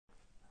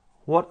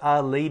What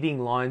are leading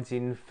lines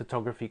in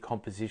photography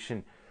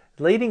composition?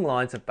 Leading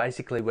lines are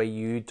basically where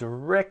you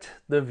direct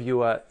the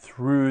viewer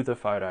through the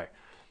photo.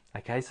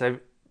 Okay, so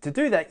to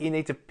do that, you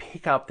need to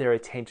pick up their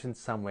attention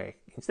somewhere.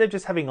 Instead of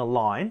just having a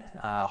line,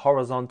 a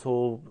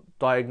horizontal,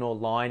 diagonal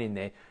line in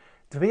there,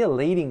 to be a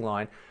leading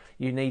line,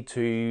 you need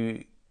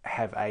to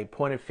have a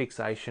point of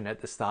fixation at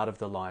the start of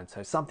the line.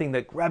 So something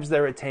that grabs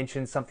their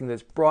attention, something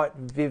that's bright,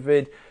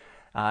 vivid,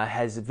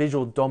 has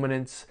visual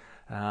dominance,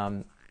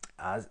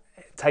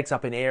 takes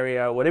up an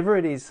area, whatever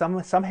it is,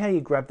 somehow you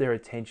grab their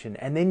attention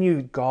and then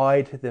you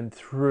guide them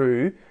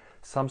through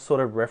some sort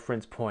of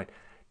reference point.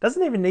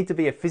 Doesn't even need to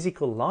be a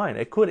physical line.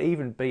 It could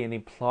even be an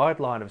implied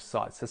line of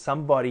sight. So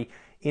somebody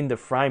in the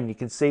frame, you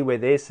can see where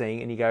they're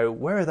seeing and you go,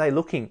 where are they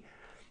looking?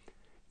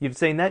 You've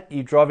seen that,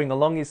 you're driving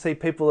along, you see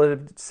people at a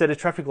set of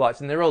traffic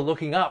lights and they're all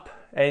looking up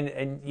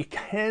and you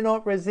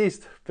cannot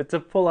resist but to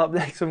pull up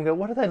next to them and go,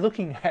 what are they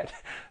looking at?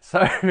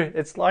 So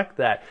it's like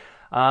that.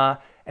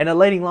 And a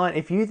leading line,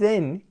 if you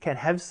then can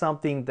have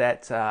something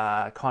that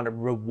kind of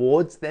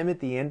rewards them at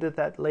the end of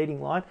that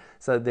leading line,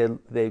 so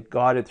they're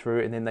guided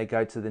through and then they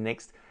go to the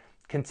next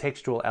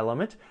contextual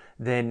element,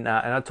 then,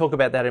 and I talk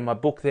about that in my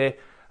book there,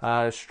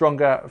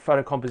 Stronger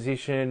Photo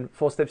Composition,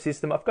 4-step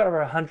system. I've got over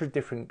 100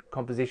 different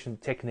composition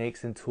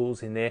techniques and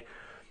tools in there.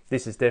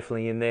 This is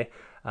definitely in there.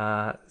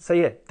 So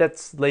yeah,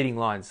 that's leading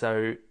line.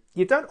 So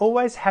you don't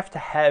always have to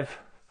have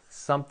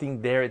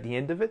something there at the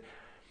end of it.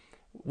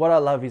 What I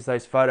love is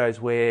those photos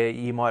where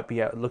you might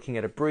be looking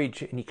at a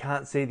bridge and you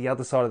can't see the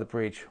other side of the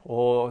bridge,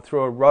 or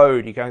through a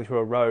road, you're going through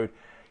a road,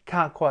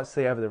 can't quite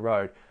see over the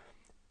road.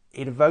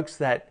 It evokes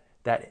that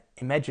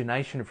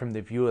imagination from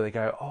the viewer. They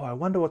go, oh, I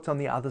wonder what's on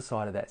the other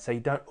side of that. So you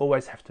don't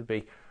always have to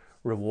be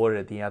rewarded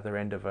at the other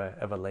end of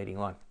a leading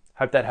line.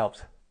 Hope that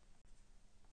helps.